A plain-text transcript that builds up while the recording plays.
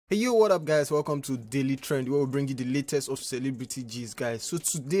Hey yo, what up guys, welcome to Daily Trend where we bring you the latest of celebrity G's guys. So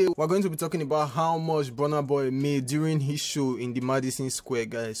today we're going to be talking about how much Burna Boy made during his show in the Madison Square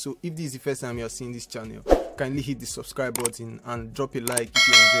guys. So if this is the first time you're seeing this channel, kindly hit the subscribe button and drop a like if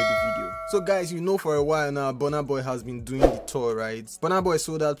you enjoyed the video. So guys, you know for a while now Burna Boy has been doing the tour, right? Burna Boy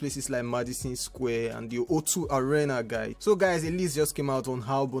sold out places like Madison Square and the O2 Arena guys. So guys, a list just came out on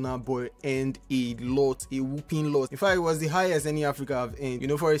how Burna Boy earned a whooping lot. In fact, it was the highest any Africa have earned, you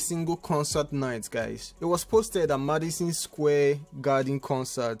know, for a single concert night guys. It was posted that Madison Square Garden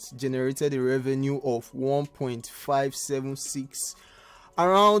concert generated a revenue of 1.576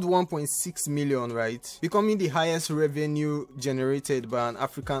 around 1.6 million, right, becoming the highest revenue generated by an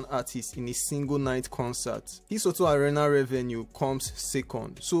African artist in a single night concert. His O2 Arena revenue comes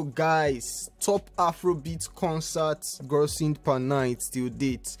second. So guys, top Afrobeat concerts grossing per night till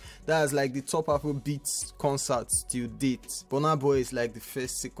date, that's like the top Afrobeat concerts till date. Burna Boy is like the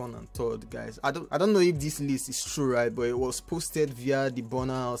first, second and third guys. I don't know if this list is true, right, but it was posted via the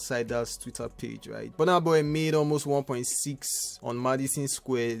Burna Outsiders Twitter page, right. Burna Boy made almost 1.6 on Madison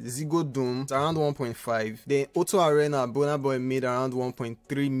Square, Zigo Dome around 1.5, then O2 Arena Burna Boy made around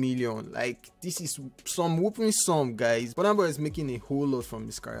 1.3 million. Like, this is some whooping sum guys. Burna Boy is making a whole lot from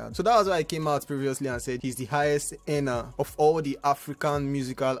this career. So that was why I came out previously and said he's the highest earner of all the African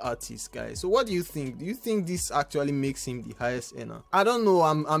musical artists guys. So what do you think? Do you think this actually makes him the highest earner? I don't know.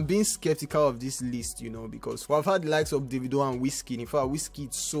 I'm being skeptical of this list, you know, because we've had the likes of Davido and Whiskey. In fact, Whiskey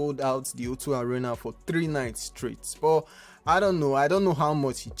sold out the O2 Arena for 3 nights straight. But I don't know how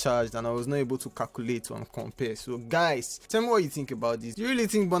much he charged, and I was not able to calculate and compare. So guys, tell me what you think about this. Do you really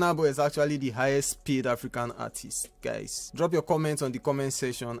think Burna Boy is actually the highest paid African artist guys? Drop your comments on the comment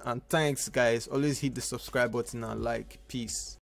section, and thanks guys. Always hit the subscribe button and like. Peace.